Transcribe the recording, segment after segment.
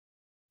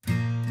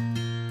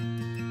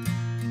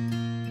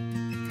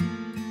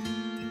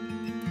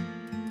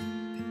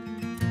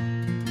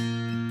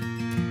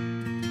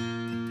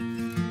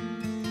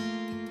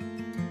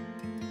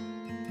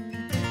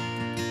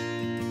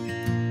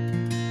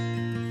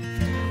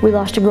We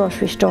lost a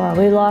grocery store,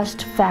 we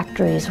lost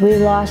factories, we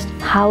lost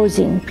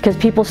housing because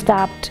people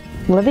stopped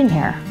living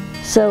here.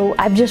 So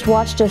I've just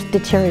watched us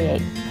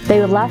deteriorate.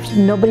 They left,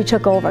 nobody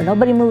took over,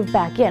 nobody moved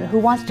back in. Who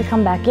wants to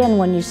come back in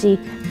when you see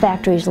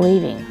factories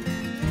leaving?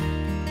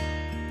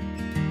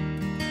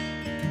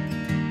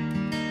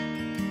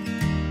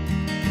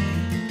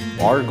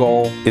 Our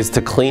goal is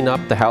to clean up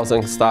the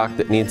housing stock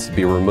that needs to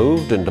be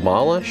removed and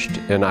demolished,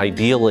 and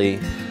ideally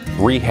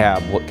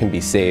rehab what can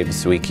be saved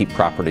so we keep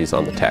properties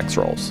on the tax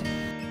rolls.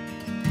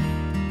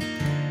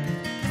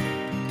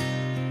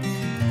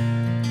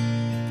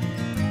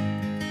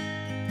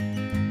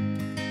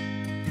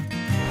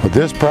 But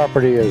this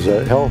property is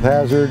a health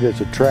hazard,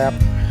 it's a trap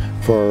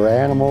for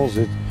animals.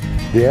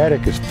 The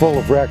attic is full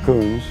of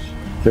raccoons.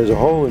 There's a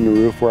hole in the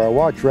roof where I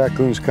watch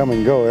raccoons come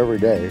and go every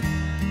day.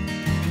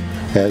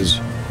 As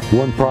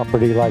one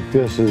property like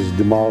this is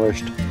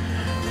demolished,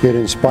 it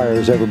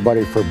inspires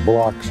everybody for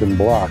blocks and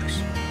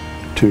blocks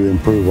to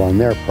improve on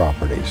their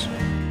properties.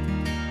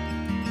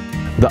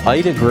 The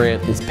IHDA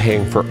grant is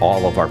paying for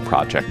all of our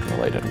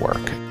project-related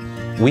work.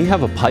 We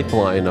have a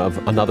pipeline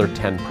of another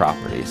 10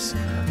 properties,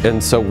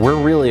 and so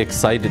we're really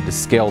excited to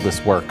scale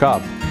this work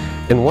up.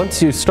 And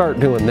once you start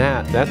doing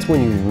that, that's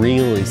when you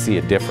really see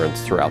a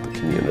difference throughout the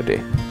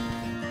community.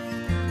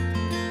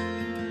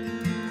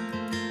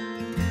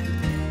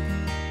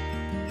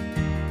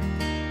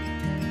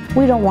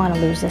 We don't want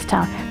to lose this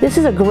town. This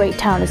is a great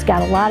town. It's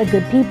got a lot of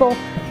good people.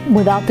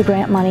 Without the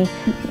grant money,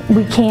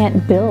 we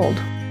can't build.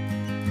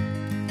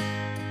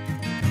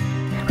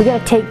 We got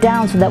to take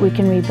down so that we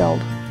can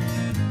rebuild.